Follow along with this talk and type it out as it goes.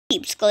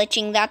keeps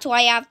glitching. That's why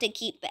I have to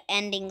keep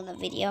ending the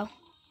video.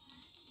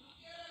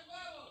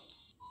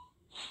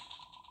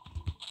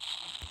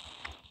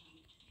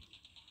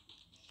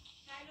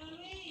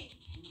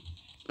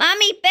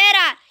 Mami,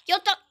 espera.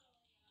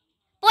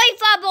 Por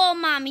favor,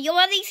 mami. Yo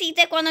voy a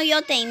decirte cuando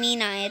yo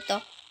termine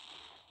esto.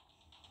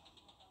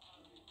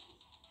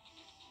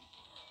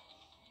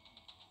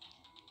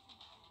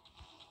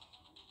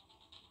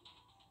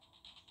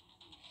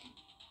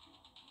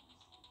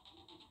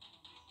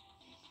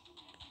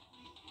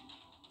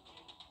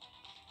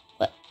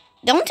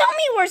 Don't tell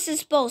me we're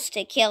supposed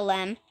to kill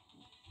them.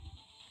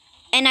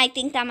 And I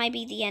think that might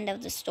be the end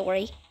of the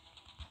story.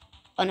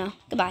 Oh no,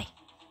 goodbye.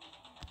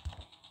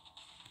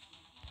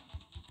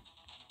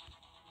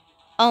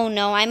 Oh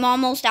no, I'm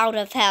almost out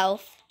of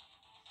health.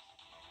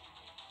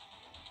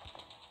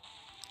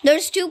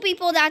 There's 2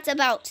 people that's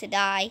about to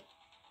die.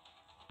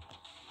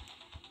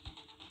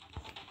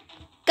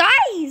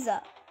 Guys!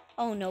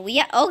 Oh no,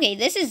 okay,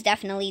 this is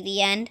definitely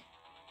the end.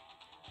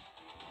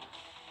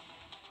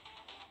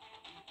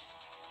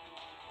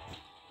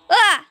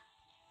 Ah!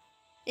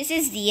 This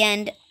is the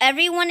end.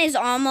 Everyone is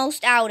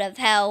almost out of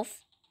health.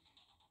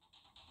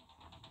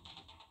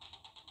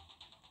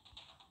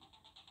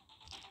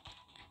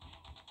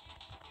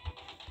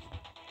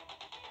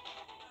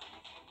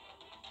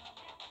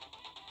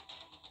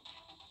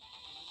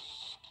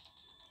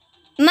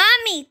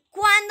 Mami,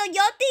 cuando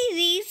yo te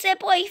dice,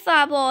 por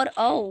favor.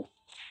 Oh.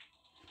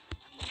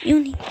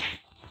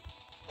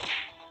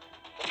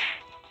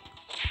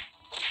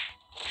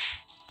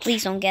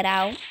 Please don't get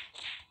out.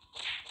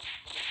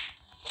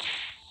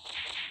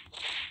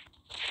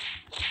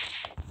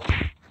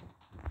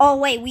 Oh,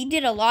 wait, we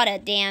did a lot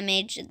of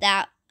damage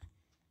that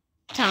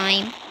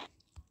time.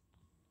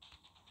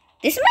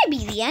 This might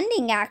be the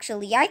ending,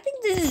 actually. I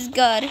think this is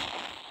good.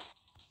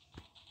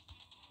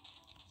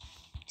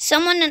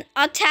 Someone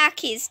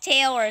attack his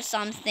tail or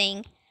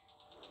something.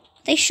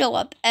 They show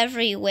up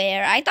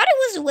everywhere. I thought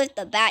it was with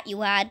the bat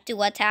you had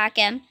to attack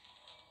him.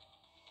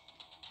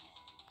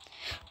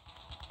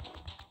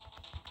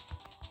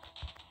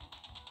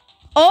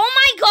 Oh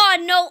my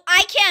god, no,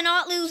 I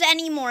cannot lose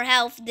any more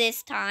health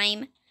this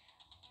time.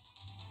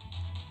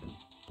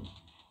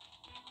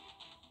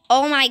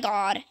 Oh my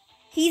god.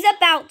 He's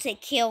about to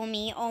kill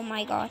me. Oh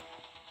my god.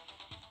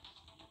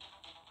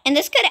 And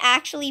this could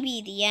actually be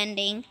the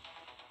ending.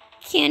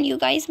 Can you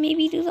guys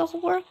maybe do the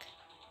work?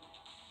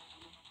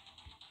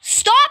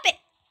 Stop it!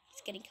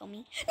 He's gonna kill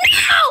me.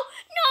 No!